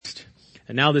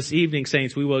And now this evening,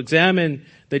 saints, we will examine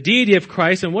the deity of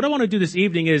Christ. And what I want to do this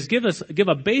evening is give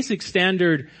a basic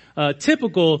standard,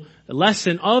 typical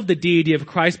lesson of the deity of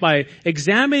Christ by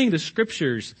examining the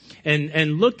scriptures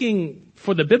and looking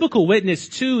for the biblical witness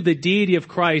to the deity of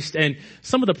Christ and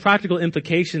some of the practical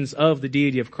implications of the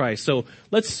deity of Christ. So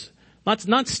let's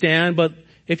not stand, but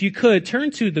if you could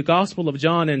turn to the Gospel of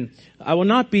John, and I will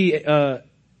not be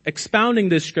expounding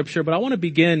this scripture, but I want to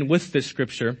begin with this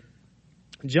scripture.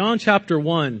 John chapter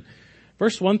 1,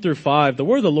 verse 1 through 5, the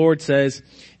word of the Lord says,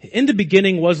 "In the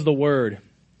beginning was the Word,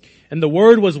 and the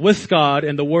Word was with God,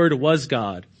 and the Word was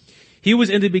God. He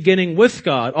was in the beginning with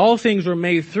God. All things were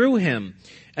made through him,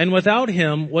 and without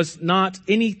him was not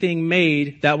anything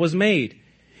made that was made.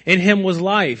 In him was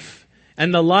life,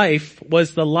 and the life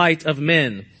was the light of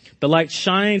men. The light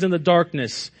shines in the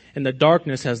darkness, and the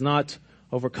darkness has not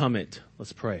overcome it."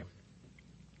 Let's pray.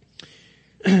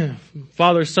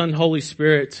 Father, Son, Holy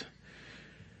Spirit,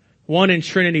 one in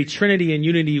Trinity, Trinity in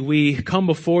unity, we come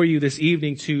before you this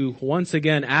evening to once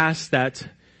again ask that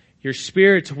your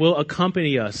Spirit will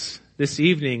accompany us this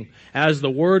evening as the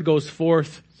Word goes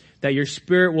forth, that your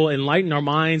Spirit will enlighten our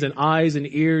minds and eyes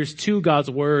and ears to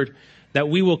God's Word, that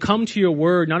we will come to your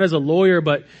Word not as a lawyer,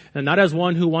 but not as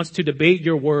one who wants to debate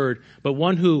your Word, but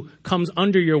one who comes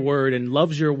under your Word and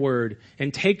loves your Word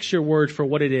and takes your Word for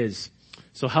what it is.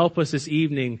 So help us this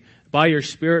evening by your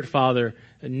Spirit, Father,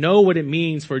 know what it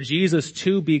means for Jesus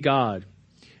to be God,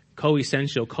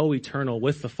 co-essential, co-eternal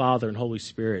with the Father and Holy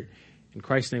Spirit. In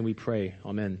Christ's name we pray.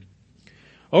 Amen.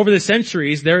 Over the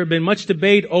centuries, there have been much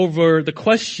debate over the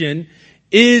question,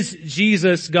 is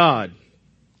Jesus God?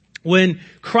 When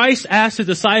Christ asked his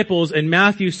disciples in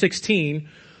Matthew 16,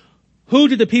 who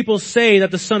did the people say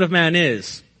that the Son of Man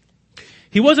is?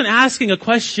 He wasn't asking a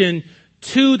question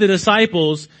to the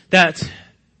disciples that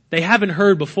they haven't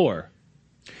heard before.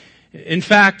 In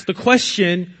fact, the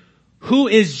question, who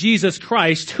is Jesus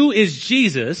Christ? Who is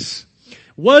Jesus?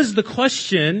 Was the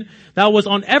question that was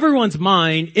on everyone's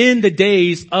mind in the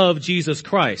days of Jesus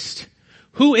Christ.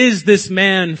 Who is this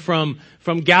man from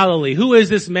Galilee? Who is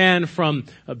this man from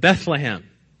Bethlehem?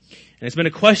 And it's been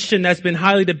a question that's been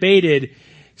highly debated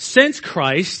since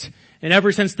Christ and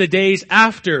ever since the days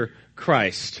after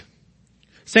Christ.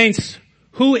 Saints,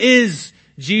 who is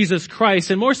Jesus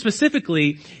Christ? And more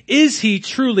specifically, is he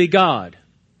truly God?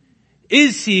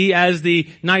 Is he, as the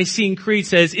Nicene Creed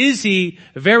says, is he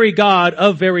very God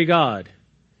of very God?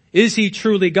 Is he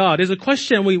truly God? Is a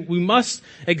question we must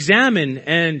examine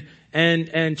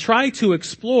and try to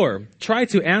explore, try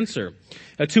to answer.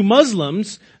 To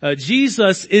Muslims,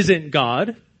 Jesus isn't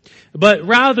God, but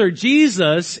rather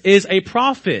Jesus is a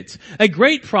prophet, a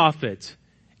great prophet,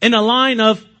 in a line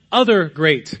of other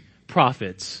great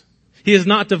prophets. He is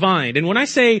not divine. And when I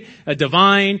say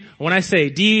divine, when I say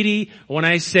deity, when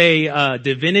I say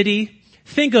divinity,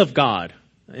 think of God.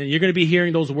 And you're going to be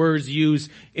hearing those words used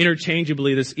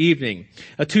interchangeably this evening.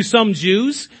 To some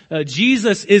Jews,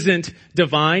 Jesus isn't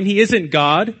divine. He isn't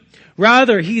God.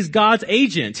 Rather, he's God's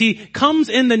agent. He comes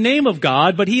in the name of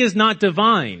God, but he is not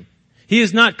divine. He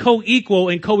is not co-equal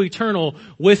and co-eternal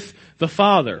with the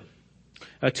Father.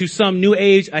 To some New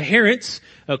Age adherents,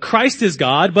 Christ is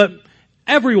God, but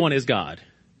everyone is God.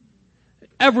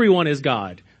 Everyone is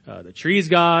God. The tree is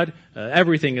God.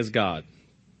 Everything is God.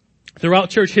 Throughout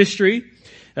church history,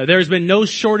 there's been no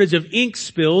shortage of ink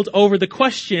spilled over the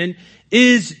question,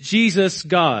 is Jesus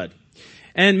God?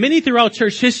 And many throughout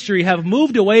church history have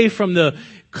moved away from the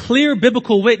clear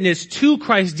biblical witness to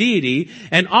Christ's deity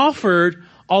and offered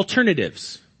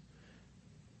alternatives.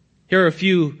 Here are a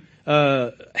few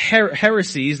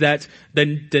heresies that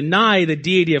deny the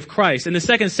deity of Christ. In the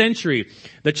 2nd century,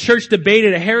 the church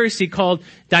debated a heresy called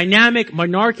dynamic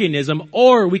monarchianism,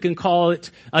 or we can call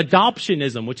it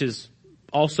adoptionism, which is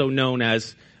also known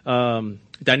as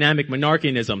dynamic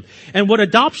monarchianism. And what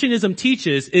adoptionism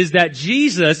teaches is that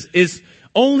Jesus is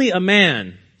only a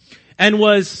man and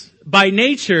was by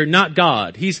nature not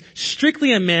God. He's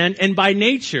strictly a man and by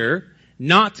nature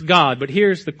not God. But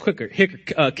here's the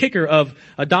kicker of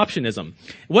adoptionism.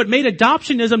 What made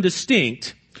adoptionism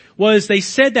distinct was they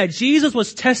said that Jesus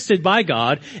was tested by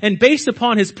God, and based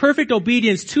upon his perfect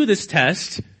obedience to this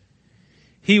test,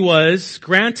 he was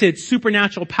granted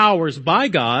supernatural powers by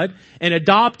God and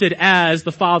adopted as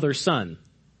the Father's Son.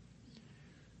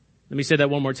 Let me say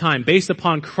that one more time. Based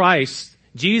upon Christ,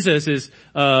 Jesus'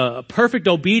 perfect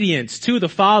obedience to the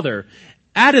Father,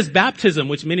 at his baptism,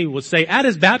 which many would say, at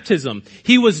his baptism,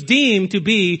 he was deemed to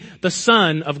be the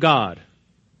Son of God.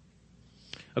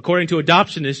 According to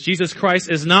adoptionists, Jesus Christ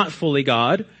is not fully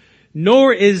God,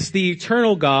 nor is the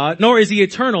eternal God, nor is he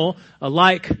eternal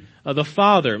like the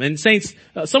Father. And saints,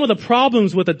 some of the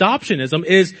problems with adoptionism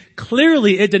is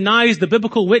clearly it denies the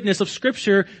biblical witness of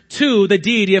Scripture to the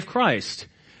deity of Christ.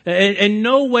 In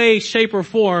no way, shape, or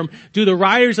form do the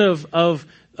writers of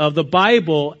the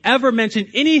Bible ever mention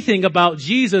anything about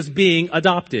Jesus being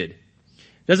adopted.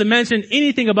 Does it mention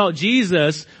anything about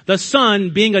Jesus, the Son,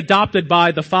 being adopted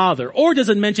by the Father? Or does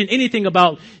it mention anything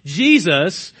about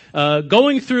Jesus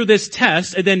going through this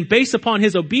test and then based upon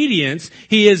his obedience,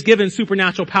 he is given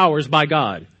supernatural powers by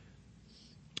God?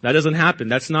 That doesn't happen.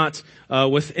 That's not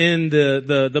within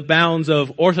the bounds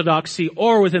of orthodoxy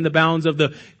or within the bounds of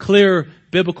the clear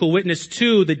biblical witness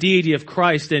to the deity of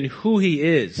Christ and who he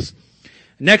is.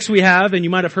 Next we have, and you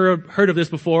might have heard of this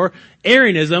before,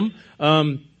 Arianism,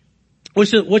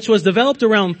 which was developed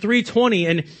around 320.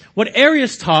 And what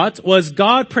Arius taught was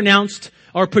God pronounced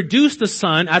or produced the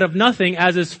Son out of nothing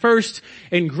as his first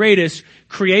and greatest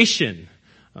creation.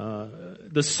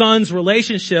 The Son's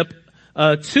relationship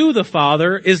to the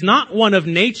Father is not one of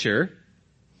nature.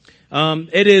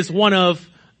 It is one of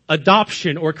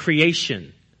adoption or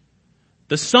creation.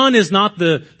 The Son is not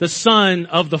the Son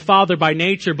of the Father by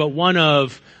nature, but one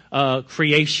of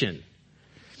creation.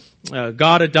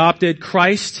 God adopted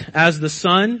Christ as the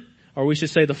Son, or we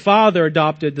should say the Father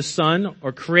adopted the Son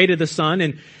or created the Son,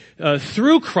 and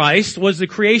through Christ was the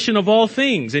creation of all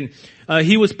things. And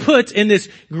he was put in this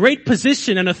great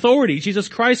position and authority, Jesus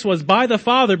Christ was, by the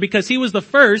Father, because he was the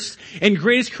first and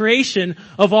greatest creation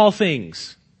of all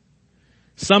things.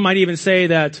 Some might even say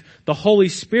that the Holy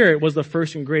Spirit was the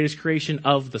first and greatest creation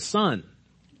of the Son.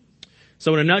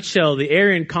 So in a nutshell, the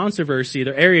Arian controversy,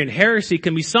 the Arian heresy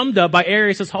can be summed up by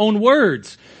Arius' own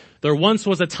words. There once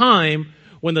was a time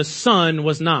when the Son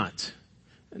was not.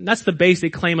 And that's the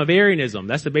basic claim of Arianism.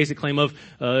 That's the basic claim of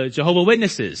Jehovah's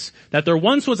Witnesses. That there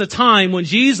once was a time when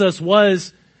Jesus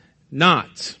was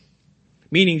not.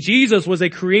 Meaning Jesus was a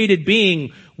created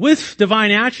being with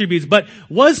divine attributes, but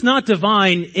was not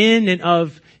divine in and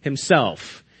of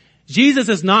himself. Jesus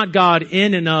is not God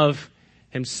in and of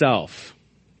himself.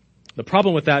 The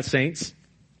problem with that, saints,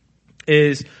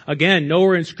 is, again,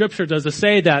 nowhere in Scripture does it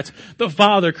say that the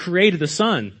Father created the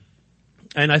Son.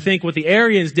 And I think what the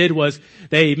Arians did was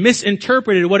they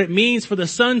misinterpreted what it means for the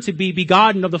Son to be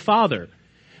begotten of the Father.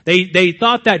 They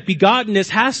thought that begottenness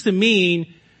has to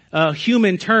mean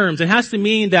human terms. It has to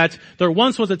mean that there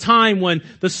once was a time when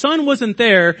the Son wasn't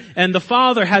there and the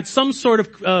Father had some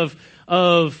sort of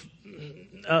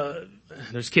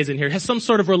there's kids in here, has some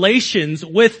sort of relations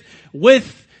with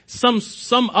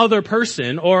some other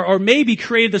person, or maybe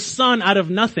created the Son out of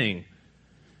nothing.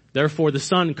 Therefore, the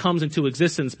Son comes into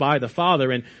existence by the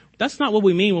Father. And that's not what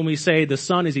we mean when we say the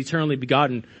Son is eternally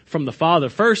begotten from the Father.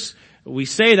 First, we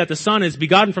say that the Son is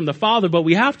begotten from the Father, but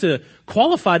we have to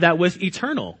qualify that with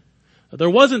eternal. There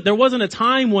wasn't a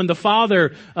time when the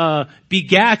Father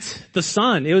begat the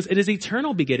Son. It is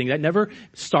eternal begetting that never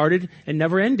started and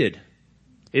never ended.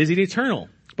 It is eternal.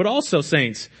 But also,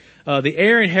 saints, the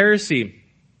Arian heresy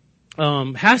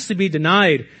has to be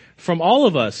denied from all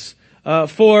of us.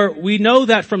 For we know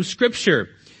that from Scripture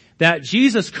that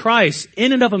Jesus Christ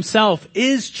in and of himself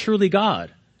is truly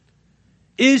God.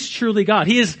 Is truly God.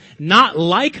 He is not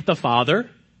like the Father.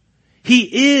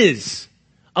 He is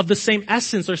of the same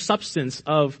essence or substance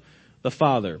of the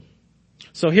Father.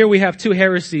 So here we have two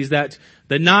heresies that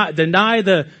deny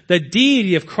the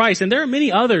deity of Christ, and there are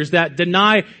many others that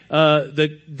deny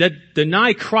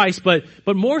Christ, but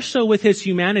more so with his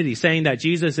humanity, saying that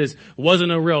Jesus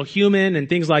wasn't a real human and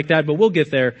things like that. But we'll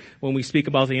get there when we speak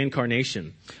about the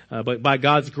incarnation. But by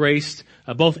God's grace,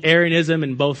 both Arianism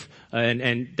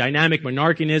and dynamic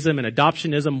monarchianism and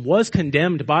adoptionism was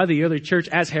condemned by the early church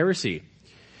as heresy.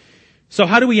 So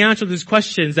how do we answer these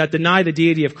questions that deny the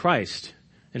deity of Christ?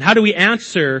 And how do we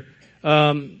answer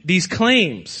these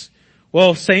claims?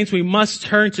 Well, saints, we must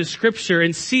turn to Scripture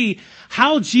and see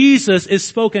how Jesus is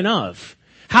spoken of.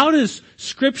 How does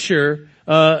Scripture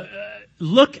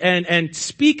look and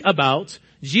speak about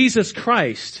Jesus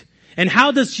Christ? And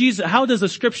how does the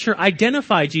Scripture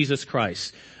identify Jesus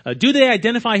Christ? Do they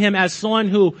identify him as someone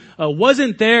who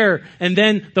wasn't there and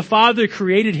then the Father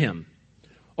created him?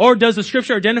 Or does the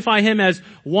Scripture identify him as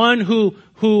one who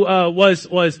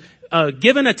was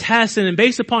given a test, and then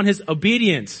based upon his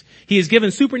obedience, he is given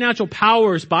supernatural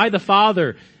powers by the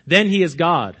Father, then he is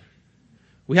God?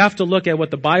 We have to look at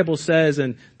what the Bible says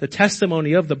and the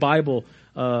testimony of the Bible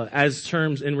as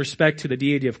terms in respect to the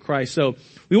deity of Christ. So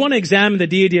we want to examine the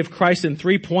deity of Christ in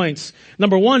 3 points.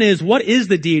 Number one is, what is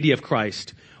the deity of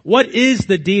Christ? What is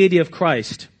the deity of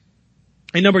Christ?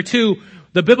 And number two,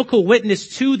 the biblical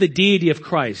witness to the deity of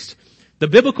Christ. The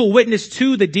biblical witness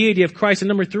to the deity of Christ. And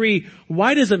number three,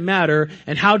 why does it matter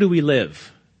and how do we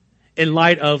live? in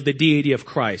light of the deity of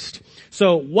Christ.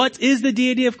 So what is the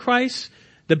deity of Christ?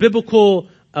 The biblical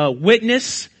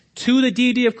witness to the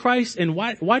deity of Christ. And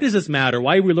why does this matter?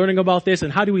 Why are we learning about this?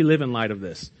 And how do we live in light of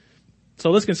this?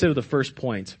 So let's consider the first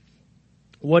point.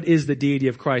 What is the deity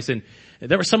of Christ? And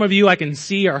there were some of you I can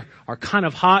see are kind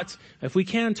of hot. If we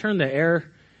can turn the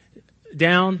air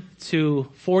down to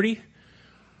 40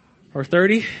 or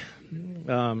 30.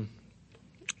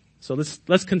 So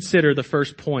let's consider the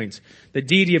first point, the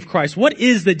deity of Christ. What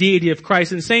is the deity of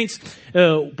Christ? And saints,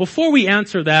 before we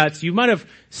answer that, you might have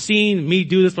seen me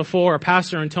do this before, or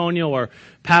Pastor Antonio or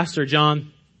Pastor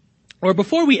John. Or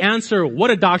before we answer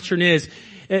what a doctrine is,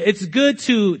 it's good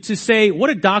to say what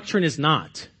a doctrine is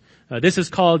not. This is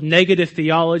called negative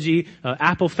theology,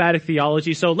 apophatic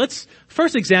theology. So let's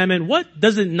first examine what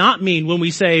does it not mean when we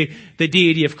say the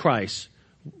deity of Christ.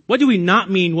 What do we not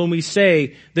mean when we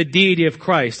say the deity of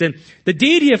Christ? And the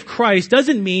deity of Christ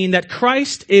doesn't mean that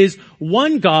Christ is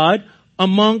one God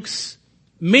amongst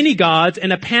many gods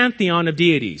and a pantheon of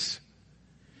deities.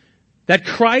 That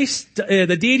Christ,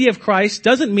 the deity of Christ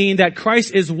doesn't mean that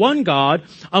Christ is one God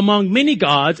among many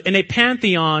gods and a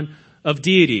pantheon of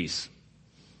deities.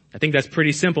 I think that's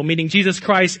pretty simple, meaning Jesus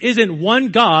Christ isn't one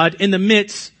God in the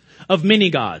midst of many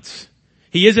gods.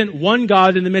 He isn't one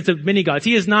God in the midst of many gods.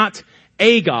 He is not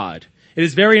a God. It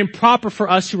is very improper for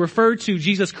us to refer to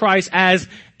Jesus Christ as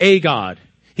a God.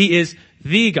 He is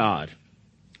the God.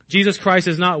 Jesus Christ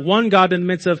is not one God in the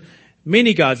midst of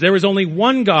many gods. There is only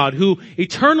one God who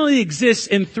eternally exists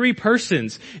in three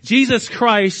persons. Jesus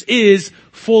Christ is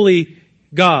fully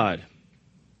God.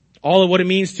 All of what it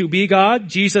means to be God,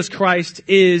 Jesus Christ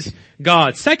is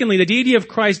God. Secondly, the deity of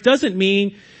Christ doesn't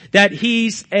mean that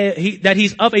he's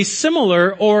of a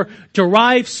similar or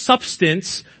derived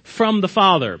substance from the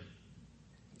Father.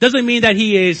 Doesn't mean that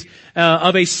he is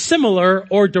of a similar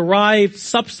or derived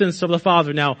substance of the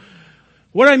Father. Now,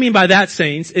 what I mean by that,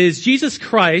 saints, is Jesus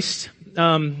Christ, what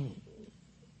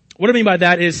I mean by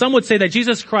that is some would say that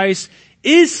Jesus Christ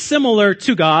is similar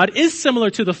to God, is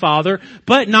similar to the Father,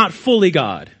 but not fully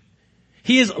God.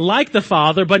 He is like the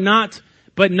Father, but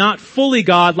not fully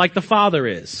God like the Father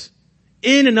is.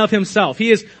 In and of himself.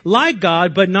 He is like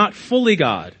God, but not fully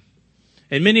God.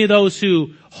 And many of those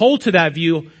who hold to that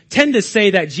view tend to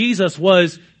say that Jesus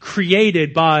was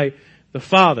created by the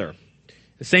Father.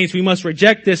 The saints, we must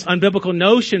reject this unbiblical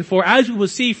notion, for as we will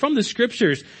see from the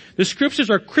scriptures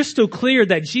are crystal clear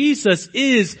that Jesus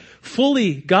is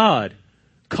fully God,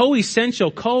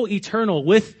 co-essential, co-eternal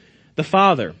with the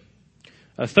Father.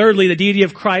 Thirdly, the deity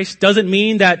of Christ doesn't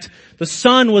mean that the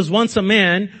Son was once a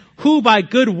man who by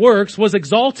good works was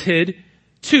exalted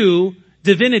to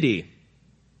divinity.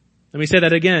 Let me say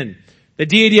that again. The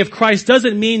deity of Christ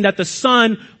doesn't mean that the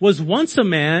Son was once a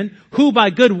man who by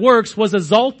good works was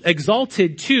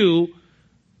exalted to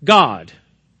God,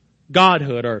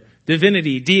 godhood or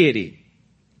divinity, deity.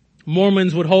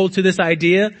 Mormons would hold to this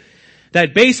idea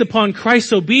that based upon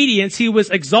Christ's obedience, he was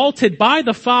exalted by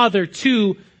the Father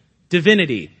to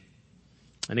divinity.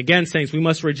 And again, saints, we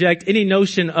must reject any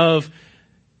notion of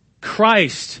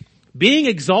Christ being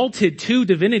exalted to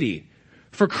divinity.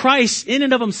 For Christ in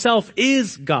and of himself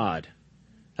is God.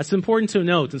 That's important to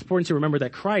note. It's important to remember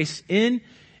that Christ in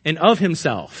and of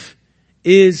himself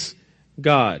is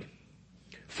God.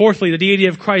 Fourthly, the deity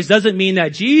of Christ doesn't mean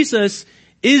that Jesus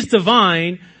is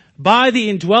divine by the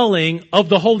indwelling of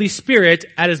the Holy Spirit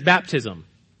at his baptism.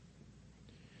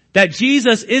 That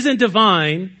Jesus isn't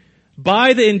divine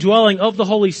by the indwelling of the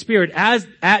Holy Spirit as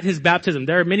at his baptism.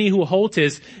 There are many who hold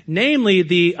this, namely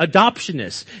the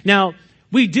adoptionists. Now,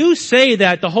 we do say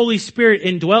that the Holy Spirit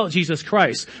indwelt Jesus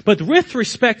Christ, but with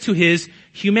respect to his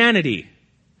humanity,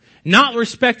 not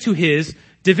respect to his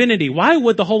divinity. Why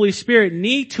would the Holy Spirit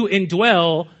need to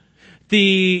indwell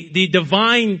the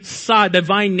divine side,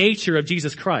 divine nature of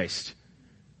Jesus Christ?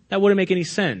 That wouldn't make any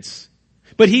sense.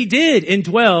 But he did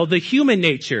indwell the human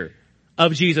nature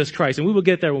of Jesus Christ. And we will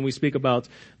get there when we speak about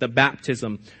the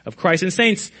baptism of Christ. And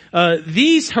saints,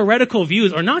 these heretical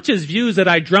views are not just views that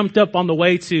I dreamt up on the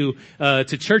way to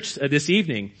church this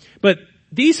evening, but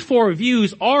these four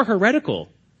views are heretical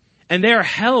and they are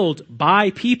held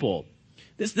by people.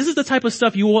 This is the type of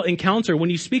stuff you will encounter when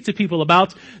you speak to people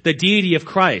about the deity of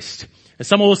Christ. And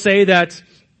someone will say that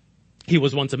he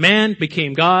was once a man,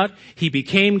 became God. He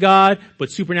became God, but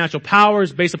supernatural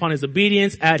powers based upon his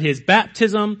obedience at his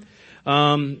baptism.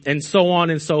 And so on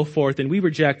and so forth. And we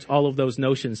reject all of those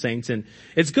notions, saints. And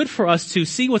it's good for us to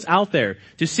see what's out there,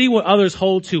 to see what others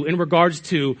hold to in regards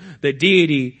to the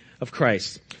deity of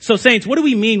Christ. So saints, what do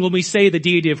we mean when we say the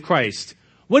deity of Christ?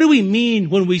 What do we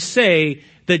mean when we say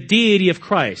the deity of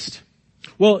Christ?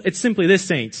 Well, it's simply this,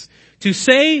 saints. To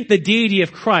say the deity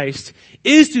of Christ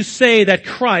is to say that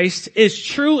Christ is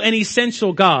true and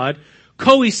essential God,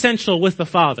 co-essential with the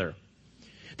Father.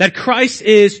 That Christ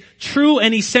is true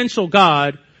and essential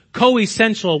God,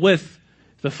 co-essential with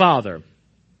the Father.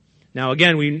 Now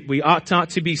again, we ought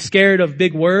not to be scared of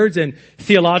big words and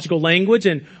theological language.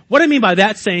 And what I mean by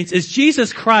that, saints, is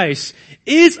Jesus Christ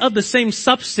is of the same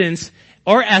substance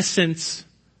or essence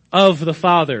of the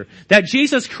Father. That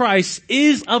Jesus Christ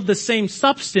is of the same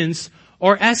substance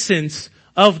or essence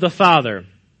of the Father.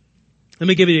 Let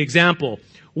me give you an example.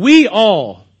 We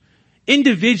all,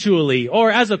 individually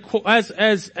or as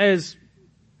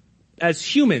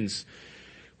humans,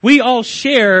 we all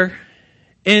share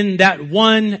in that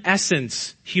one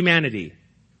essence, humanity.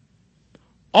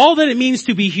 All that it means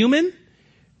to be human,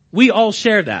 we all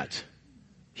share that.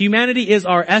 Humanity is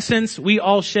our essence, we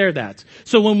all share that.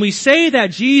 So when we say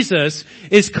that Jesus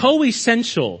is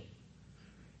co-essential,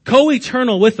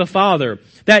 co-eternal with the Father,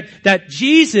 that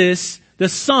Jesus, the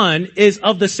Son, is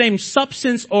of the same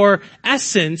substance or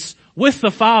essence with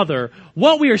the Father,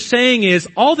 what we are saying is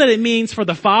all that it means for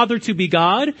the Father to be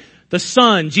God, the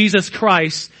Son, Jesus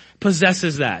Christ,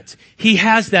 possesses that. He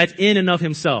has that in and of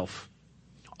himself.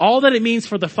 All that it means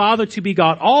for the Father to be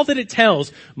God, all that it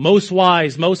tells, most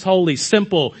wise, most holy,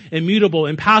 simple, immutable,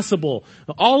 impassible,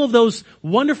 all of those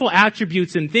wonderful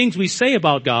attributes and things we say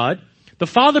about God, the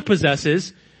Father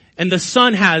possesses, and the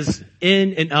Son has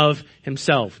in and of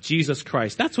himself, Jesus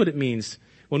Christ. That's what it means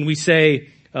when we say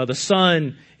the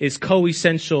Son is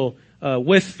co-essential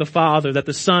with the Father, that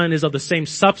the Son is of the same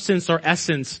substance or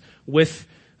essence with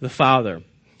the Father.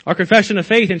 Our confession of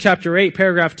faith in chapter 8,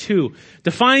 paragraph 2,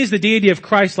 defines the deity of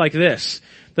Christ like this.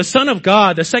 The Son of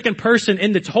God, the second person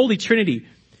in the Holy Trinity,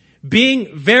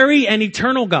 being very and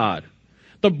eternal God,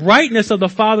 the brightness of the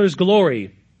Father's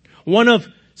glory, one of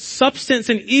substance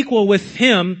and equal with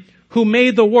him who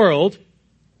made the world,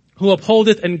 who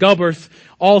upholdeth and governeth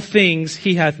all things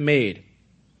he hath made.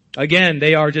 Again,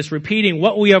 they are just repeating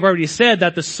what we have already said,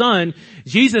 that the Son,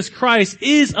 Jesus Christ,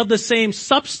 is of the same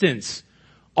substance.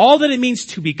 All that it means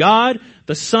to be God,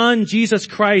 the Son, Jesus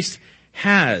Christ,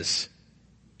 has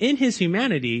in his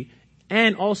humanity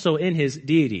and also in his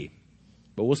deity.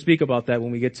 But we'll speak about that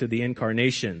when we get to the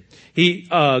incarnation. He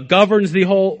governs the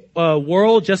whole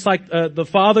world just like the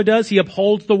Father does. He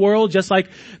upholds the world just like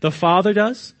the Father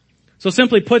does. So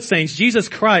simply put, saints, Jesus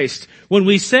Christ, when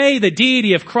we say the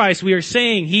deity of Christ, we are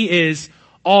saying he is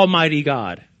Almighty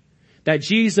God. That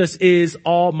Jesus is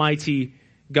Almighty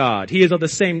God. He is of the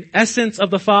same essence of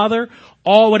the Father.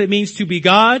 All what it means to be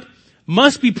God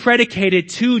must be predicated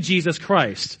to Jesus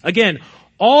Christ. Again,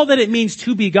 all that it means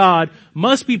to be God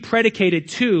must be predicated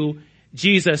to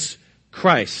Jesus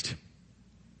Christ.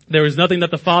 There is nothing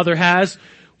that the Father has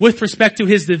with respect to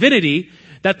his divinity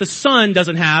that the Son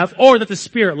doesn't have or that the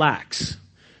Spirit lacks.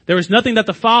 There is nothing that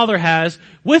the Father has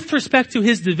with respect to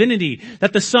his divinity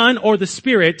that the Son or the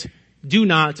Spirit do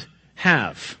not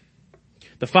have.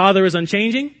 The Father is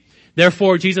unchanging.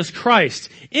 Therefore, Jesus Christ,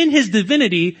 in his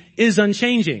divinity, is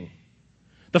unchanging.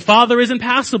 The Father is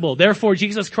impassible. Therefore,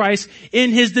 Jesus Christ,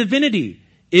 in his divinity,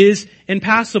 is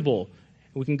impassible.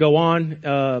 We can go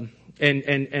on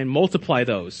and multiply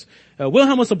those.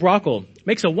 Wilhelm Brockel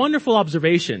makes a wonderful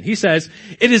observation. He says,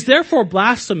 "It is therefore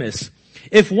blasphemous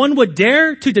if one would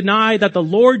dare to deny that the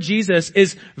Lord Jesus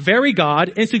is very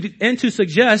God and to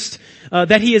suggest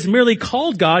that he is merely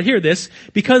called God," hear this,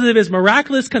 "because of his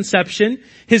miraculous conception,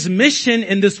 his mission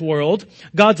in this world,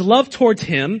 God's love towards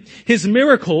him, his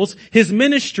miracles, his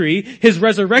ministry, his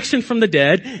resurrection from the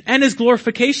dead, and his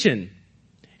glorification."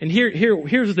 And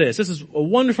here's this. This is a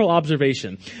wonderful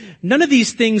observation. None of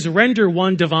these things render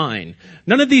one divine.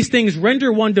 None of these things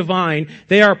render one divine.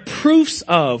 They are proofs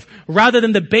of, rather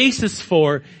than the basis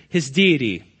for, his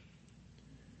deity.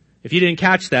 If you didn't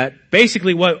catch that,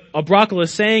 basically what Brockel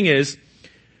is saying is,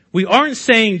 we aren't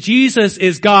saying Jesus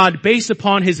is God based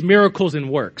upon his miracles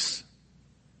and works.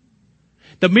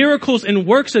 The miracles and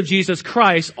works of Jesus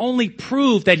Christ only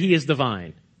prove that he is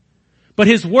divine. But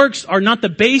his works are not the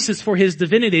basis for his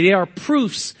divinity. They are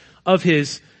proofs of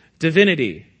his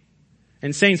divinity.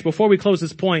 And saints, before we close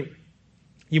this point,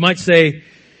 you might say,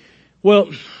 well,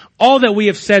 all that we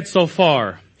have said so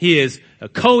far, he is a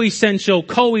co-essential,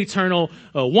 co-eternal,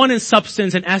 one in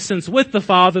substance and essence with the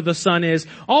Father, the Son is.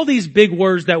 All these big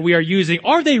words that we are using,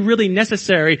 are they really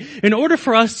necessary in order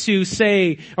for us to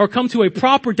say or come to a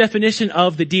proper definition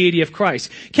of the deity of Christ?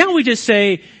 Can't we just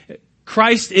say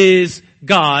Christ is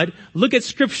God, look at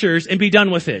scriptures and be done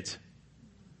with it?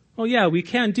 Well, yeah, we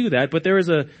can do that, but there is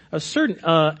a certain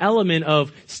element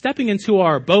of stepping into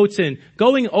our boats and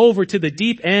going over to the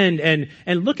deep end and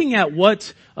looking at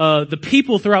what the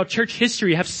people throughout church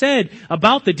history have said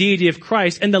about the deity of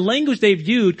Christ and the language they've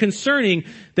used concerning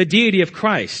the deity of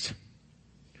Christ.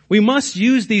 We must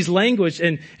use these language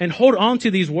and hold on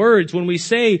to these words when we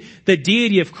say the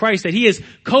deity of Christ, that he is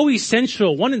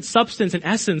co-essential, one in substance and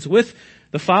essence with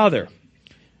the Father.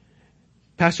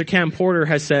 Pastor Cam Porter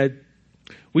has said,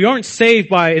 we aren't saved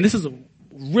by, and this is a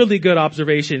really good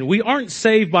observation, we aren't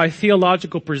saved by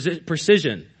theological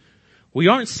precision. We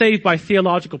aren't saved by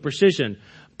theological precision,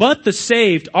 but the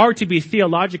saved are to be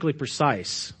theologically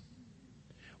precise.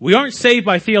 We aren't saved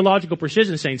by theological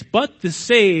precision, saints, but the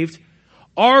saved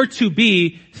are to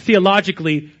be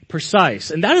theologically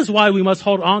precise. And that is why we must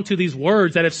hold on to these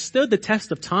words that have stood the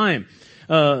test of time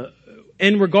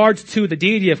in regards to the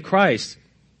deity of Christ.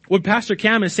 What Pastor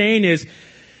Cam is saying is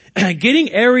getting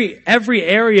every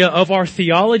area of our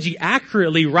theology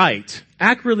accurately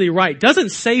right doesn't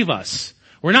save us.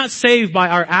 We're not saved by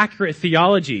our accurate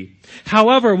theology.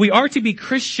 However, we are to be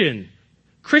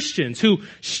Christians who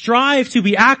strive to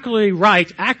be accurately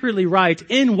right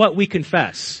in what we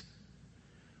confess.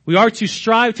 We are to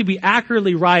strive to be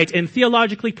accurately right and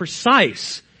theologically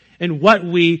precise in what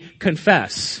we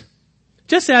confess.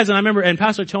 Just as, and I remember, and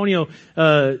Pastor Antonio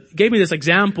gave me this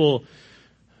example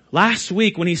last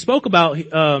week when he spoke about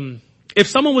if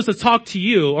someone was to talk to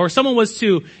you, or if someone was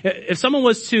to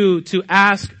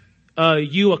ask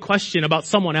you a question about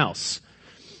someone else,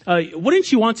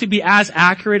 wouldn't you want to be as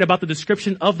accurate about the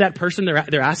description of that person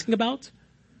they're asking about?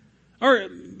 Or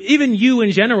even you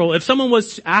in general, if someone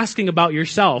was asking about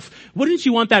yourself, wouldn't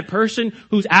you want that person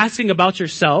who's asking about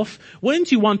yourself,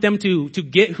 wouldn't you want them to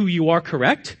get who you are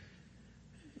correct?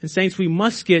 And saints, we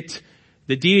must get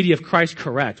the deity of Christ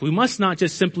correct. We must not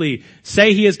just simply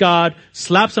say he is God,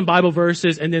 slap some Bible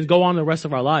verses, and then go on the rest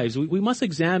of our lives. We must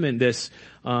examine this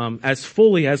as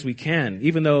fully as we can,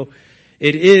 even though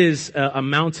it is a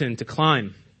mountain to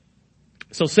climb.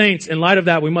 So saints, in light of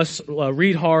that, we must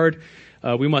read hard.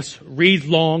 We must read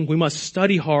long. We must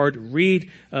study hard,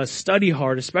 study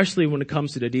hard, especially when it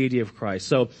comes to the deity of Christ.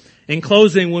 So in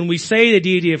closing, when we say the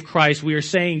deity of Christ, we are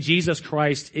saying Jesus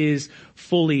Christ is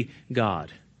fully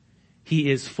God.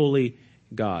 He is fully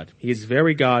God. He is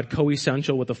very God,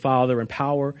 co-essential with the Father in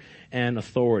power and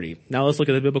authority. Now let's look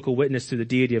at the biblical witness to the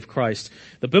deity of Christ.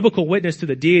 The biblical witness to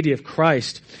the deity of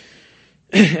Christ.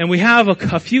 And we have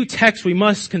a few texts we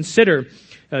must consider.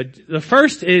 The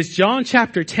first is John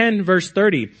chapter 10 verse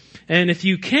 30. And if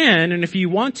you can, and if you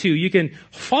want to, you can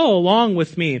follow along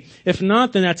with me. If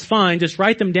not, then that's fine. Just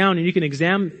write them down and you can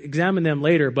examine them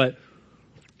later. But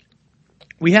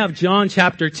we have John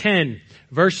chapter 10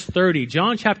 verse 30.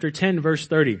 John chapter 10 verse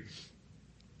 30.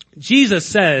 Jesus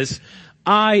says,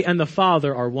 I and the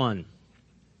Father are one.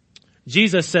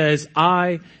 Jesus says,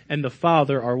 I and the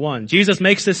Father are one. Jesus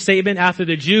makes this statement after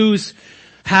the Jews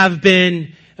have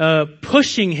been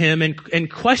pushing him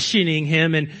and questioning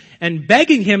him and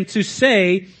begging him to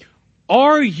say,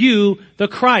 are you the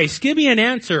Christ? Give me an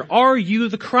answer. Are you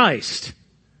the Christ?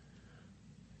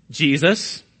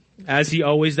 Jesus, as he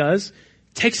always does,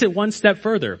 takes it one step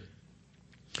further.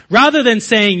 Rather than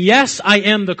saying, yes, I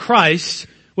am the Christ,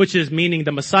 which is meaning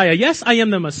the Messiah. Yes, I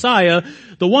am the Messiah,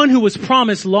 the one who was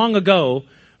promised long ago.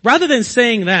 Rather than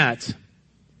saying that,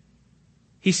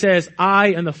 he says,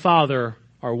 I and the Father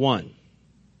are one.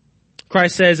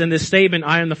 Christ says in this statement,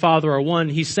 I and the Father are one.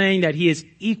 He's saying that he is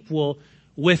equal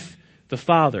with the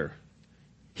Father.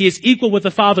 He is equal with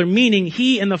the Father, meaning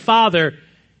he and the Father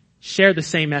share the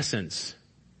same essence.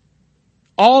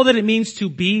 All that it means to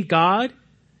be God,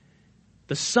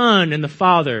 the Son and the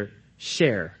Father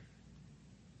share.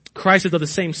 Christ is of the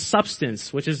same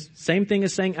substance, which is same thing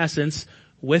as saying essence,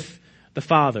 with the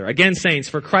Father. Again, saints,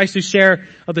 for Christ to share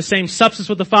of the same substance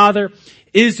with the Father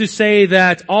is to say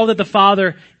that all that the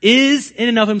Father is in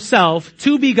and of himself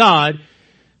to be God,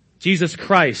 Jesus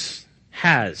Christ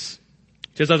has.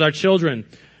 Just as our children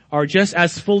are just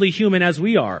as fully human as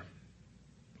we are.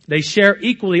 They share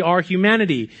equally our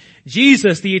humanity.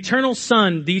 Jesus, the eternal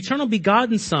Son, the eternal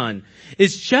begotten Son,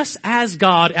 is just as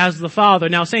God as the Father.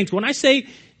 Now, saints, when I say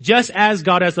just as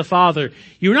God as the Father,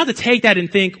 you're not to take that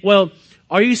and think, well,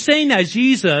 are you saying that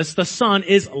Jesus, the Son,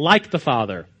 is like the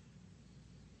Father?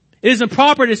 It isn't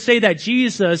proper to say that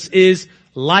Jesus is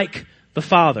like the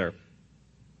Father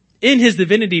in his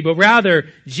divinity, but rather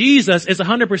Jesus is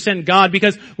 100% God,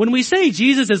 because when we say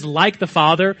Jesus is like the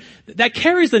Father, that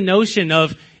carries the notion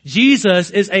of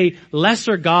Jesus is a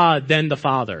lesser God than the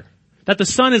Father. That the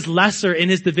Son is lesser in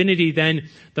his divinity than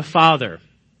the Father.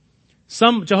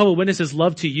 Some Jehovah's Witnesses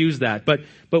love to use that, but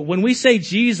when we say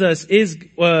Jesus is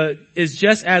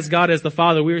just as God as the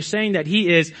Father, we are saying that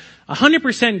he is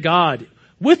 100% God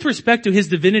with respect to his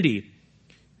divinity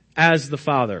as the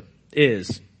Father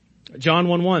is. John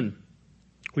 1:1.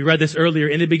 We read this earlier.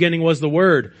 In the beginning was the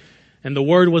Word, and the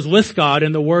Word was with God,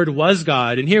 and the Word was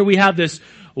God. And here we have this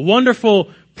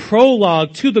wonderful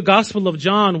prologue to the Gospel of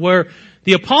John, where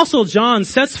the Apostle John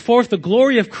sets forth the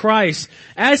glory of Christ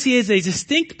as he is a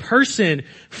distinct person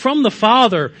from the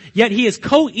Father, yet he is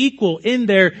co-equal in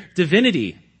their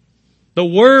divinity. The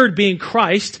Word being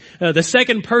Christ, the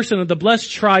second person of the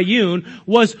blessed triune,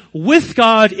 was with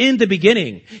God in the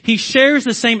beginning. He shares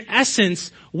the same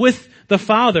essence with the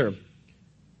Father.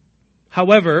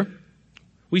 However,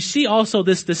 we see also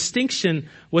this distinction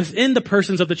within the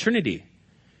persons of the Trinity.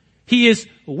 He is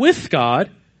with God,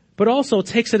 but also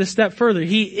takes it a step further.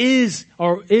 He is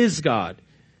God.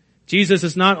 Jesus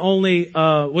was not only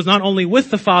with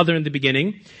the Father in the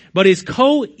beginning, but is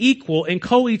co-equal and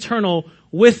co-eternal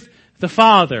with the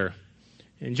Father.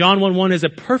 And John 1:1 is a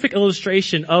perfect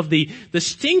illustration of the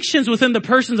distinctions within the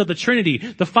persons of the Trinity.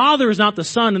 The Father is not the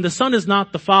Son, and the Son is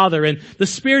not the Father, and the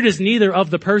Spirit is neither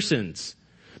of the persons.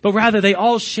 But rather they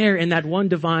all share in that one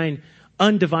divine,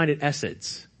 undivided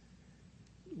essence.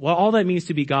 Well, all that means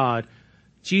to be God,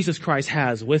 Jesus Christ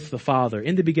has with the Father.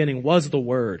 In the beginning was the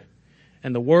Word,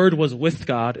 and the Word was with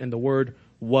God, and the Word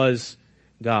was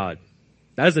God.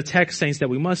 That is a text, saints, that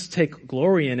we must take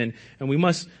glory in, and we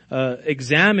must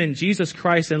examine Jesus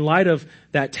Christ in light of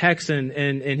that text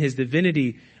and his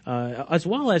divinity, as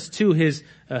well as to his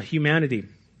humanity.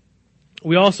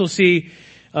 We also see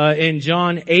in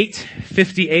John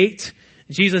 8:58,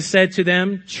 Jesus said to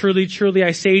them, "Truly, truly,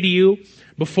 I say to you,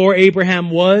 before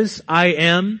Abraham was, I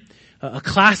am." A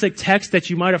classic text that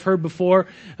you might have heard before.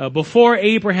 Before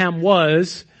Abraham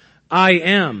was, I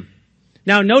am.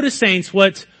 Now notice, saints,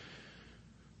 what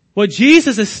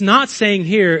Jesus is not saying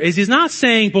here is he's not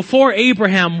saying before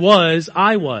Abraham was,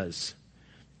 I was.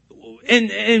 And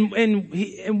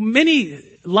many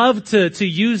love to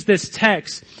use this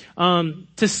text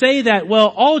to say that, well,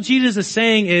 all Jesus is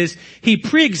saying is he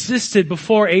pre-existed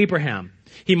before Abraham.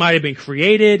 He might have been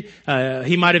created,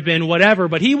 he might have been whatever,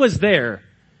 but he was there.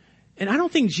 And I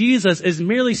don't think Jesus is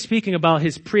merely speaking about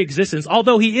his pre-existence,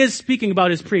 although he is speaking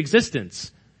about his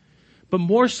pre-existence. But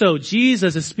more so,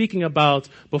 Jesus is speaking about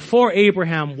before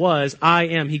Abraham was, I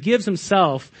am. He gives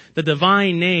himself the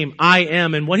divine name, I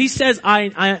am. And when he says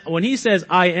when he says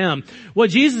I am,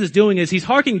 what Jesus is doing is he's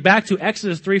harking back to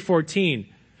Exodus 3:14.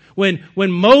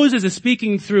 When Moses is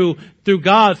speaking through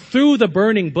God through the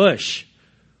burning bush.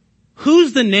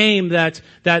 Who's the name that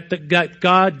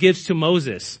God gives to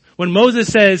Moses? When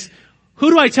Moses says, "Who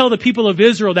do I tell the people of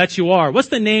Israel that you are?" What's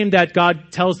the name that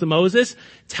God tells to Moses?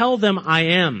 Tell them I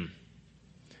am.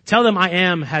 Tell them I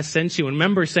am has sent you. And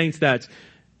remember, saints, that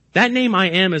name I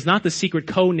am is not the secret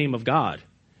code name of God.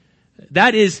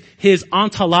 That is his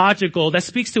ontological, that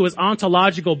speaks to his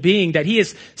ontological being, that he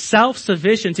is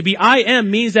self-sufficient. To be I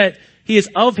am means that he is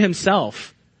of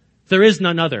himself. There is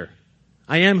none other.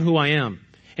 I am who I am.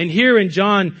 And here in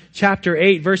John chapter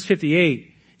 8, verse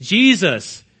 58,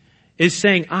 Jesus is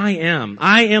saying, I am.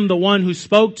 I am the one who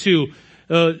spoke to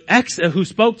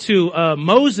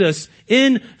Moses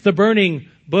in the burning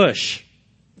bush.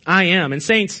 I am. And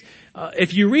saints,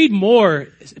 if you read more,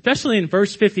 especially in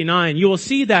verse 59, you will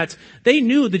see that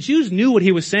the Jews knew what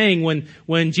he was saying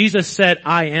when Jesus said,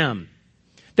 I am.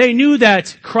 They knew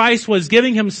that Christ was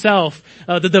giving himself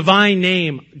the divine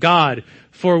name, God.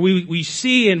 For we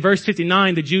see in verse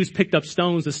 59, the Jews picked up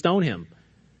stones to stone him.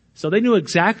 So they knew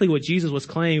exactly what Jesus was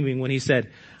claiming when he said,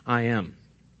 I am.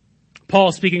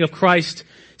 Paul, speaking of Christ,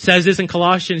 says this in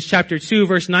Colossians chapter 2,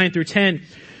 verse 9 through 10.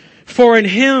 For in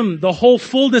him the whole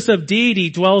fullness of deity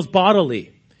dwells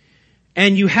bodily,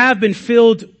 and you have been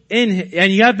filled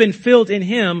in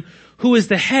him who is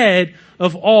the head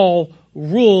of all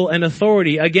rule and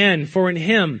authority. Again, for in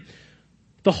him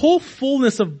the whole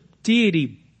fullness of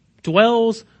deity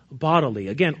dwells bodily.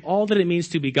 Again, all that it means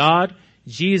to be God,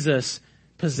 Jesus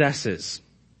possesses.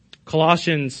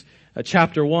 Colossians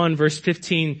chapter 1, verse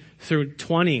 15 through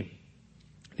 20.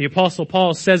 The Apostle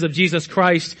Paul says of Jesus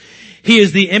Christ, he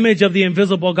is the image of the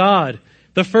invisible God,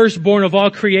 the firstborn of all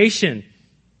creation.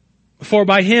 For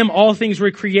by him all things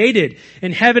were created,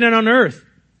 in heaven and on earth,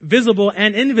 visible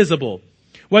and invisible.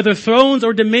 Whether thrones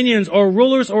or dominions or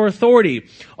rulers or authority,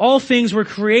 all things were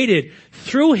created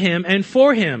through him and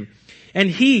for him. And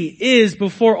he is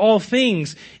before all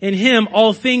things. In him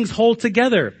all things hold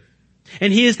together.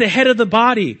 And he is the head of the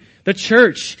body, the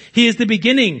church. He is the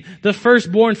beginning, the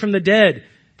firstborn from the dead,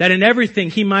 that in everything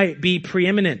he might be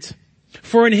preeminent.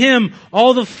 For in him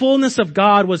all the fullness of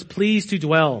God was pleased to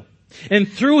dwell, and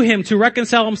through him to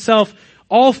reconcile himself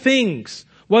all things,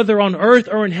 whether on earth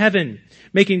or in heaven,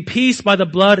 making peace by the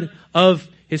blood of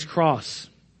his cross.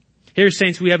 Here,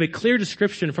 saints, we have a clear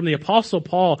description from the Apostle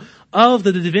Paul of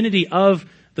the divinity of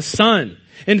the Son.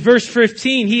 In verse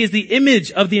 15, he is the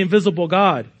image of the invisible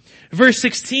God. Verse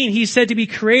 16, he's said to be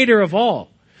creator of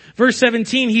all. Verse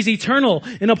 17, he's eternal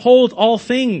and upholds all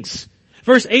things.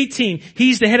 Verse 18,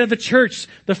 he's the head of the church,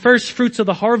 the first fruits of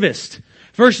the harvest.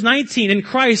 Verse 19, in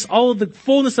Christ, all of the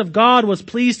fullness of God was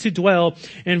pleased to dwell.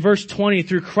 And verse 20,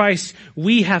 through Christ,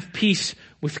 we have peace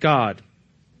with God.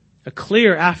 A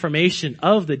clear affirmation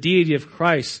of the deity of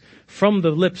Christ from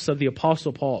the lips of the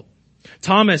Apostle Paul.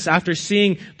 Thomas, after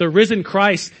seeing the risen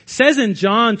Christ, says in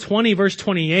John 20 verse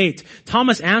 28,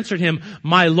 Thomas answered him,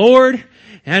 "My Lord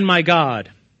and my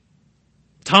God."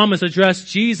 Thomas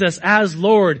addressed Jesus as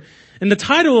Lord. And the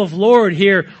title of Lord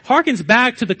here harkens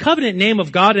back to the covenant name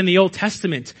of God in the Old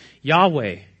Testament,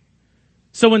 Yahweh.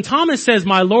 So when Thomas says,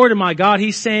 "My Lord and my God,"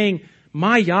 he's saying,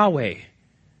 "My Yahweh,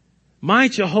 my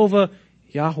Jehovah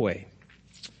Yahweh."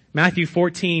 Matthew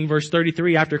 14 verse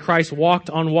 33, after Christ walked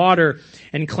on water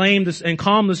and calmed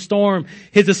the storm,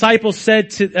 his disciples said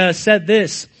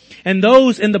this, and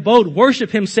those in the boat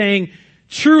worship him, saying,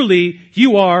 "Truly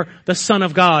you are the Son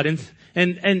of God."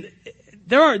 And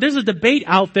there's a debate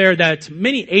out there that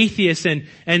many atheists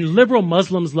and liberal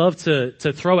Muslims love to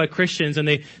throw at Christians, and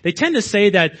they tend to say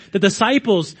that the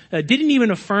disciples didn't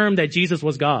even affirm that Jesus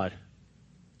was God.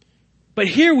 But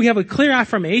here we have a clear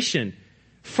affirmation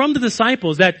from the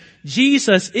disciples that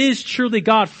Jesus is truly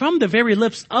God from the very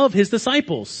lips of his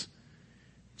disciples.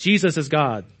 Jesus is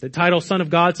God. The title Son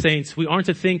of God, saints, we aren't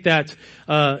to think that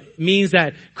means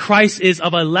that Christ is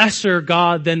of a lesser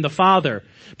God than the Father.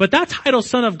 But that title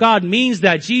Son of God means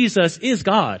that Jesus is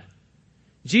God.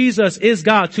 Jesus is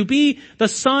God. To be the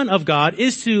Son of God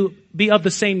is to be of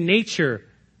the same nature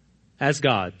as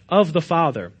God, of the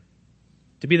Father.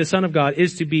 To be the Son of God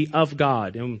is to be of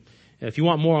God. And if you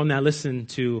want more on that, listen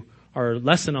to our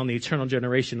lesson on the eternal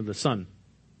generation of the Son.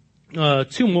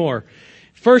 Two more.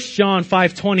 1 John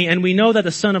 5:20, and we know that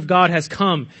the Son of God has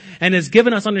come and has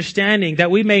given us understanding that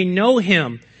we may know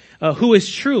him who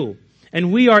is true,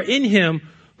 and we are in him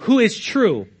who is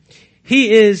true.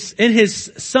 He is in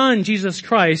his Son, Jesus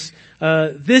Christ.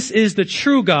 This is the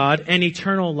true God and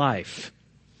eternal life.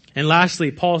 And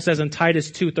lastly, Paul says in Titus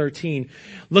 2:13,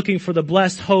 looking for the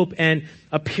blessed hope and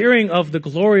appearing of the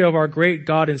glory of our great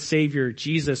God and Savior,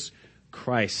 Jesus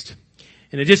Christ.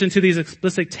 In addition to these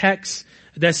explicit texts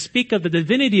that speak of the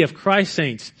divinity of Christ,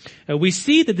 saints, we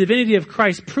see the divinity of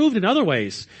Christ proved in other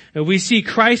ways. We see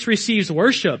Christ receives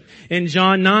worship in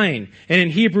John 9 and in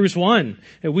Hebrews 1.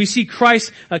 We see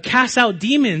Christ cast out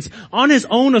demons on his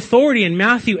own authority in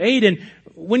Matthew 8. And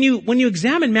when you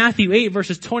examine Matthew 8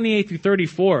 verses 28 through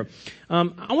 34,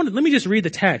 let me just read the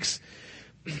text.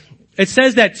 It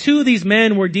says that two of these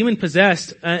men were demon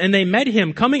possessed, and they met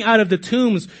him coming out of the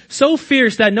tombs so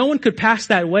fierce that no one could pass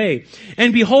that way.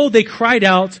 And behold, they cried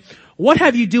out, "What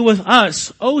have you to do with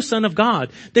us, O Son of God?"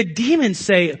 The demons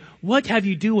say, "What have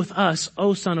you to do with us,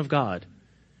 O Son of God?"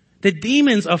 The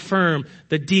demons affirm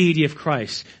the deity of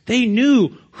Christ. They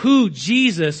knew who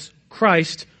Jesus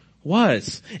Christ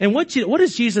was. And what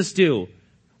does Jesus do?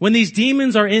 When these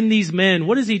demons are in these men,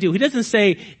 what does he do? He doesn't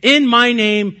say, "In my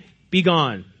name, be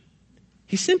gone."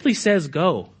 He simply says,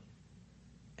 "Go."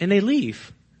 And they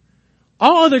leave.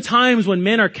 All other times when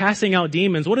men are casting out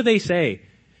demons, what do they say?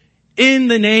 "In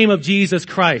the name of Jesus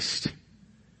Christ."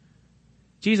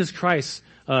 Jesus Christ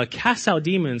casts out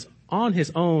demons on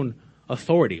his own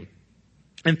authority.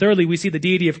 And thirdly, we see the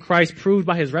deity of Christ proved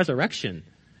by his resurrection.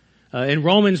 In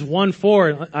Romans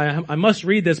 1:4, I must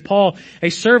read this. Paul, a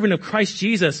servant of Christ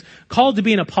Jesus, called to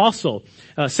be an apostle,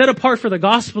 set apart for the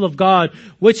gospel of God,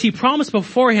 which he promised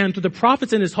beforehand through the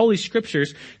prophets in his holy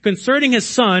scriptures, concerning his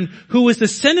Son, who was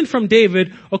descended from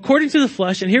David according to the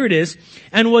flesh, and here it is,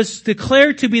 and was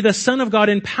declared to be the Son of God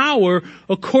in power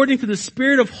according to the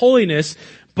Spirit of holiness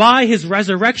by his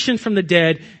resurrection from the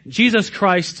dead, Jesus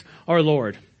Christ our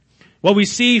Lord. What we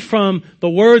see from the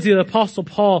words of the Apostle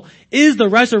Paul is the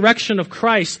resurrection of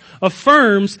Christ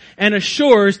affirms and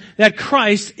assures that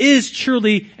Christ is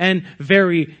truly and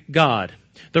very God.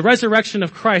 The resurrection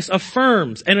of Christ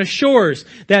affirms and assures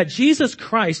that Jesus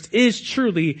Christ is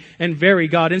truly and very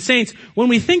God. And saints, when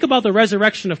we think about the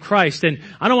resurrection of Christ, and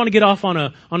I don't want to get off on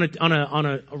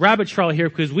a rabbit trail here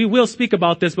because we will speak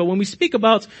about this, but when we speak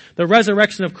about the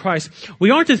resurrection of Christ,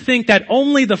 we aren't to think that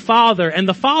only the Father and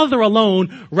the Father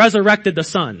alone resurrected the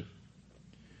Son.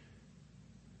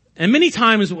 And many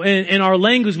times in our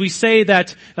language we say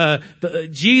that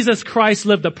Jesus Christ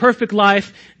lived a perfect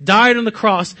life, died on the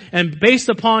cross, and based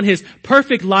upon his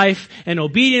perfect life and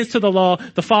obedience to the law,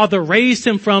 the Father raised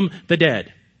him from the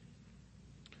dead.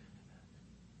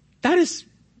 That is,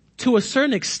 to a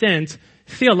certain extent,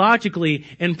 theologically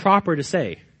improper to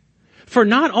say. For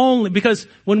not only, because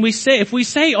if we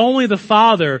say only the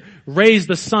Father raised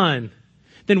the Son,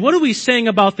 then what are we saying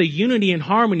about the unity and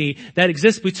harmony that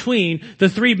exists between the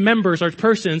three members or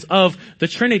persons of the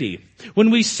Trinity? When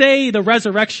we say the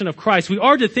resurrection of Christ, we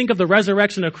are to think of the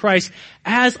resurrection of Christ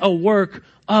as a work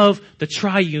of the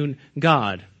triune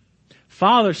God.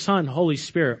 Father, Son, Holy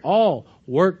Spirit, all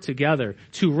work together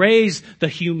to raise the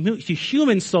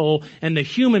human soul and the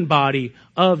human body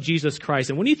of Jesus Christ.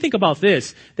 And when you think about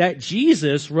this, that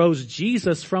Jesus rose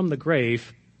Jesus from the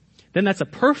grave, then that's a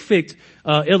perfect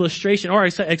illustration, or I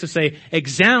should say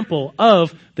example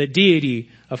of the deity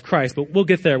of Christ. But we'll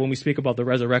get there when we speak about the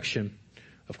resurrection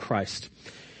of Christ.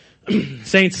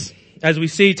 Saints, as we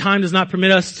see, time does not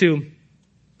permit us to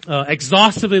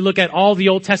exhaustively look at all the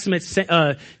Old Testament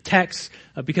texts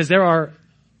because there are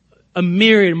a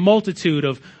myriad multitude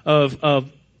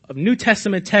of New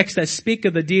Testament texts that speak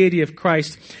of the deity of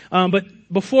Christ. But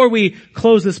before we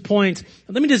close this point,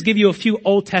 let me just give you a few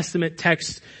Old Testament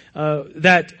texts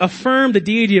that affirm the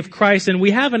deity of Christ. And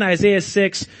we have in Isaiah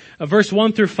 6, verse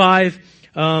 1 through 5,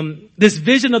 this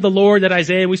vision of the Lord that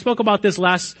Isaiah, we spoke about this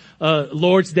last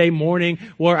Lord's Day morning,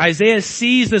 where Isaiah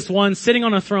sees this one sitting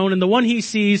on a throne, and the one he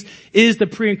sees is the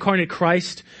pre-incarnate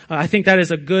Christ. I think that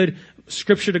is a good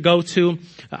scripture to go to.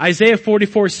 Isaiah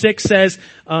 44:6 says,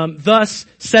 thus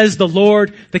says the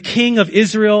Lord, the King of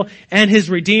Israel and his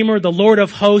Redeemer, the Lord of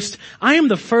hosts, I am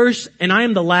the first and I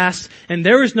am the last, and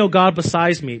there is no God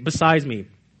besides me. And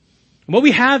what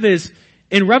we have is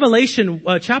in Revelation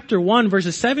chapter 1,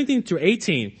 verses 17 through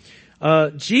 18,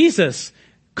 Jesus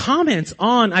comments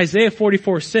on Isaiah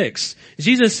 44:6.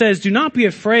 Jesus says, do not be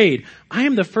afraid. I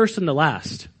am the first and the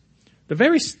last. The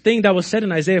very thing that was said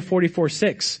in Isaiah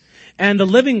 44:6. And the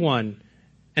living one,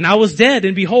 and I was dead,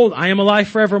 and behold, I am alive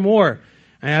forevermore.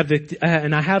 I have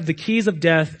the keys of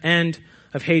death and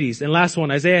of Hades. And last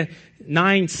one, Isaiah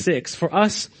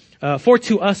 9:6. For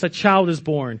to us a child is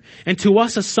born, and to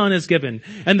us a son is given,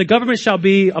 and the government shall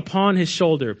be upon his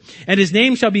shoulder, and his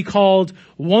name shall be called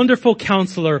Wonderful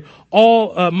Counselor,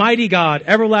 Mighty God,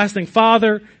 Everlasting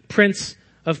Father, Prince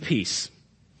of Peace.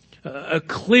 A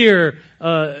clear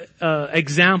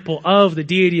example of the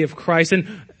deity of Christ.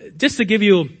 And just to give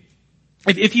you,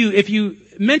 if you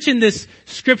mention this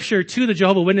scripture to the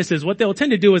Jehovah's Witnesses, what they'll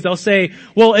tend to do is they'll say,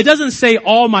 well, it doesn't say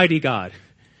Almighty God.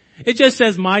 It just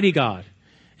says Mighty God.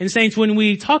 And saints, when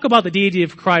we talk about the deity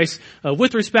of Christ,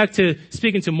 with respect to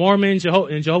speaking to Mormons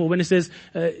and Jehovah's Witnesses,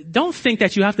 don't think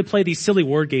that you have to play these silly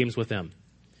word games with them.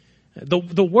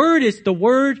 The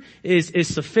word is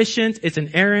sufficient, it's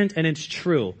inerrant, and it's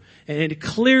true. And it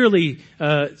clearly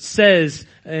says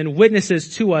and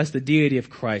witnesses to us the deity of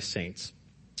Christ, saints.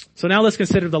 So now let's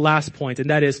consider the last point, and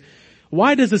that is,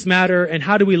 why does this matter, and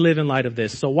how do we live in light of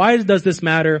this? So why does this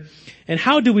matter, and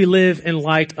how do we live in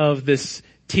light of this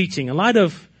teaching? In light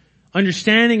of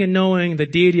understanding and knowing the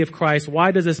deity of Christ,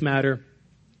 why does this matter,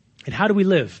 and how do we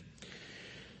live?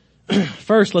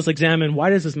 First, let's examine, why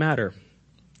does this matter?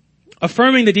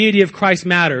 Affirming the deity of Christ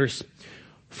matters,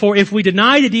 for if we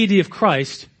deny the deity of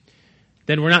Christ,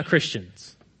 then we're not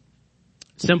Christians.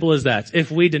 Simple as that.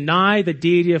 If we deny the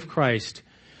deity of Christ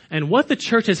and what the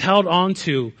church has held on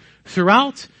to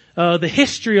throughout the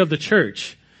history of the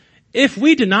church, if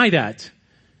we deny that,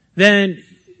 then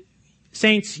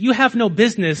saints, you have no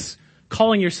business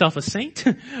calling yourself a saint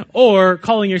or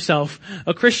calling yourself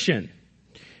a Christian.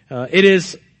 It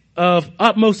is of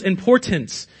utmost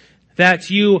importance that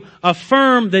you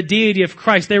affirm the deity of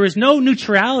Christ. There is no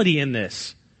neutrality in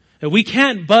this. We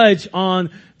can't budge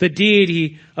on the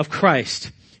deity of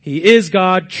Christ. He is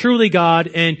God, truly God,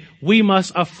 and we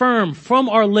must affirm from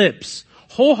our lips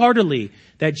wholeheartedly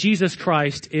that Jesus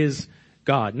Christ is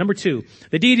God. Number two,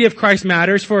 the deity of Christ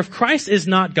matters, for if Christ is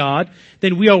not God,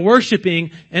 then we are worshiping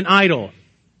an idol.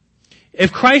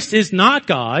 If Christ is not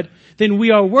God, then we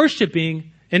are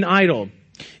worshiping an idol.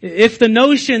 If the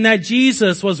notion that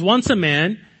Jesus was once a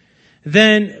man,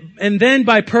 then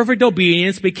by perfect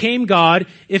obedience became God,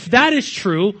 if that is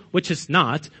true, which is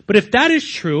not, but if that is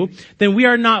true, then we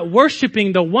are not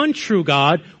worshiping the one true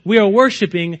God, we are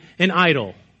worshiping an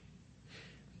idol.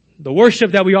 The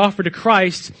worship that we offer to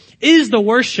Christ is the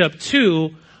worship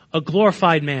to a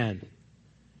glorified man.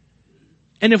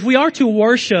 And if we are to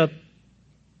worship,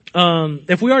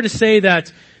 if we are to say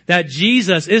that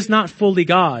Jesus is not fully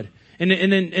God,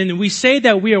 and we say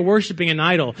that we are worshiping an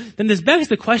idol, then this begs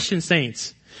the question,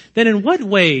 saints, then in what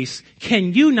ways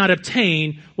can you not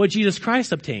obtain what Jesus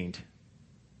Christ obtained?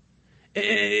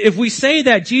 If we say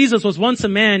that Jesus was once a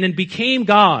man and became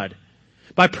God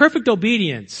by perfect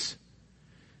obedience,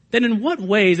 then in what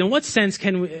ways, in what sense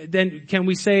can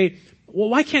we say, well,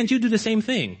 why can't you do the same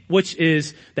thing? Which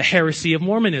is the heresy of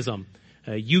Mormonism.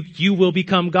 You will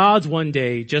become gods one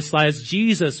day, just as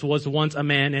Jesus was once a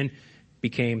man and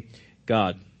became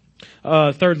God.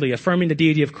 Thirdly, affirming the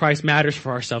deity of Christ matters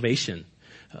for our salvation.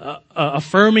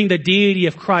 Affirming the deity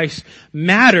of Christ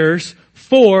matters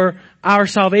for our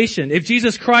salvation. If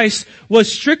Jesus Christ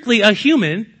was strictly a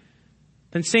human,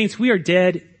 then saints, we are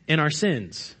dead in our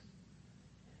sins.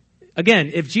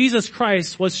 Again, if Jesus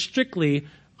Christ was strictly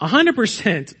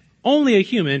 100% only a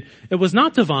human, it was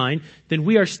not divine, then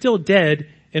we are still dead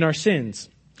in our sins.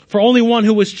 For only one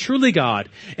who was truly God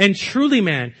and truly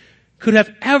man could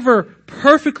have ever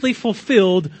perfectly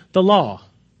fulfilled the law.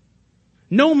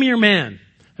 No mere man,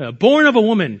 born of a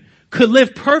woman, could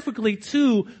live perfectly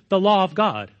to the law of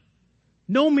God.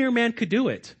 No mere man could do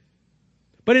it.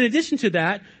 But in addition to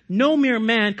that, no mere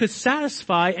man could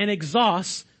satisfy and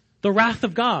exhaust the wrath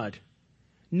of God.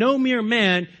 No mere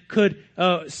man could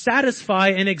satisfy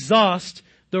and exhaust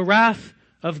the wrath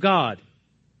of God.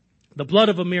 The blood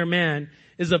of a mere man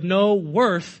is of no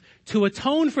worth to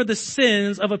atone for the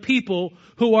sins of a people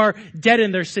who are dead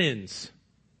in their sins.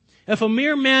 If a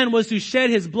mere man was to shed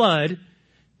his blood,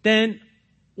 then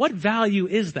what value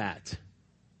is that?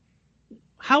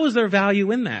 How is there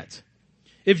value in that?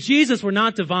 If Jesus were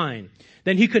not divine,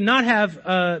 then he could not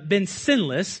have been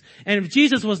sinless. And if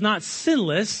Jesus was not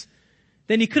sinless,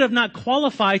 then he could have not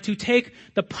qualified to take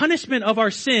the punishment of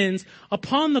our sins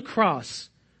upon the cross.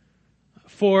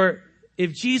 For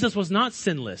if Jesus was not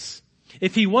sinless,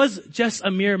 if he was just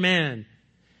a mere man,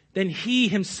 then he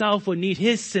himself would need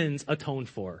his sins atoned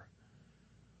for.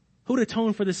 Who would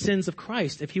atone for the sins of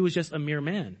Christ if he was just a mere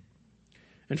man?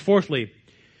 And fourthly,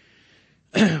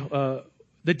 the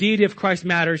deity of Christ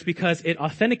matters because it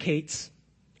authenticates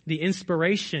the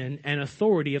inspiration and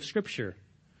authority of Scripture.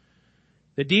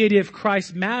 The deity of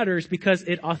Christ matters because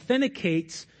it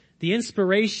authenticates the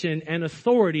inspiration and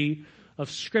authority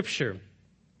of Scripture.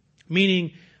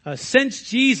 Meaning, since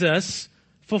Jesus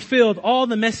fulfilled all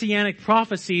the messianic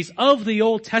prophecies of the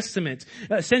Old Testament,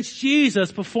 since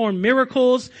Jesus performed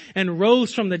miracles and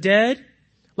rose from the dead,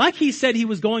 like he said he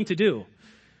was going to do,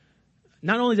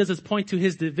 not only does this point to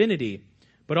his divinity,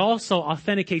 but also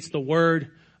authenticates the Word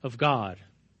of God.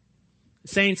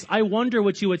 Saints, I wonder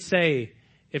what you would say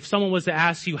if someone was to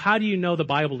ask you, how do you know the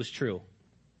Bible is true?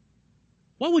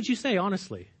 What would you say,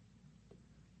 honestly?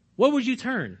 Where would you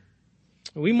turn?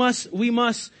 We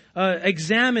must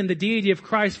examine the deity of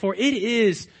Christ, for it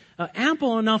is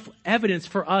ample enough evidence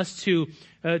for us to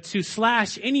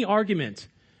slash any argument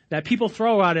that people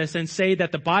throw at us and say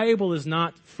that the Bible is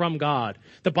not from God.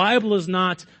 The Bible is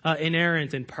not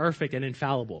inerrant and perfect and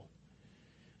infallible.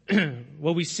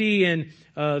 What we see in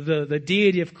the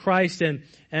deity of Christ and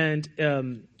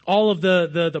all of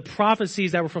the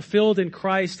prophecies that were fulfilled in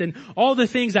Christ and all the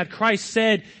things that Christ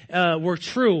said were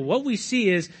true, what we see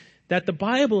is that the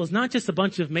Bible is not just a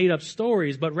bunch of made-up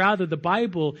stories, but rather the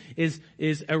Bible is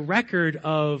a record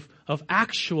of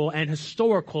actual and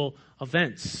historical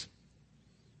events.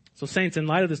 So saints, in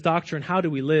light of this doctrine, how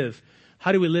do we live?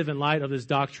 How do we live in light of this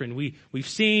doctrine? We've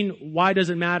seen why does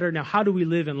it matter. Now, how do we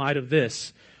live in light of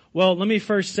this? Well, let me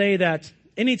first say that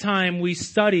anytime we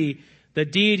study the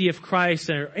deity of Christ,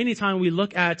 or anytime we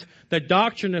look at the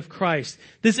doctrine of Christ,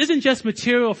 this isn't just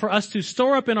material for us to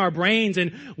store up in our brains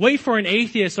and wait for an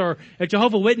atheist or a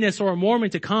Jehovah's Witness or a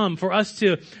Mormon to come for us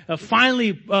to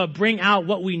finally bring out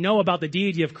what we know about the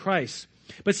deity of Christ.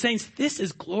 But saints, this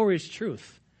is glorious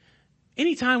truth.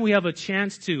 Anytime we have a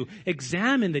chance to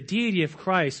examine the deity of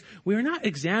Christ, we are not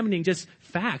examining just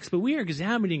facts, but we are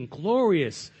examining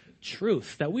glorious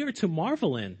truth that we are to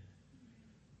marvel in.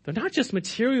 They're not just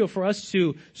material for us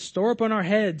to store up on our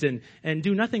heads and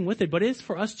do nothing with it, but it's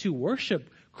for us to worship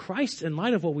Christ in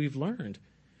light of what we've learned.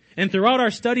 And throughout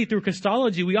our study through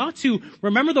Christology, we ought to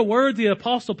remember the word of the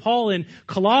Apostle Paul in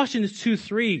Colossians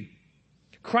 2:3.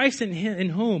 Christ in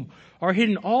whom are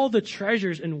hidden all the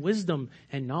treasures in wisdom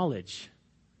and knowledge.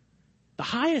 The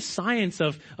highest science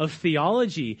of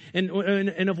theology and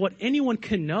of what anyone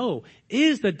can know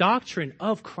is the doctrine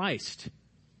of Christ.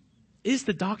 Is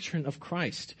the doctrine of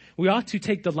Christ. We ought to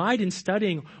take delight in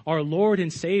studying our Lord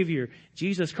and Savior,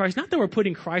 Jesus Christ. Not that we're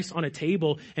putting Christ on a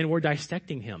table and we're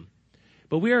dissecting him,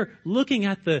 but we are looking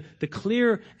at the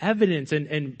clear evidence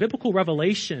and biblical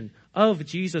revelation of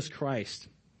Jesus Christ.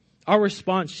 Our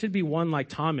response should be one like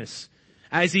Thomas.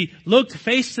 as he looked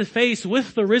face to face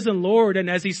with the risen Lord, and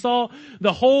as he saw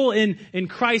the hole in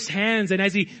Christ's hands, and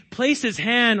as he placed his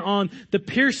hand on the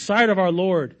pierced side of our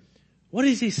Lord, what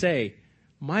does he say?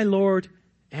 My Lord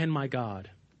and my God.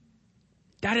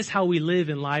 That is how we live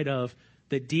in light of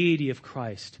the deity of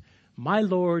Christ. My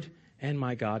Lord and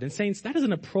my God. And saints, that is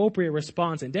an appropriate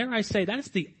response. And dare I say, that is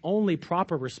the only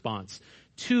proper response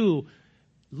to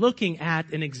looking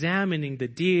at and examining the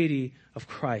deity of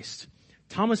Christ.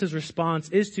 Thomas's response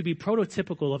is to be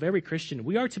prototypical of every Christian.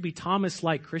 We are to be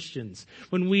Thomas-like Christians.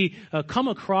 When we come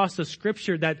across a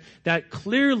scripture that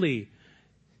clearly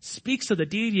speaks of the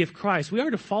deity of Christ, we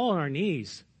are to fall on our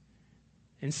knees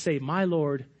and say, my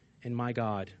Lord and my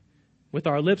God. With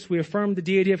our lips, we affirm the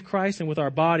deity of Christ, and with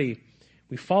our body,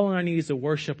 we fall on our knees to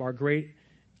worship our great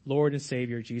Lord and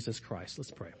Savior, Jesus Christ.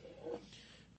 Let's pray.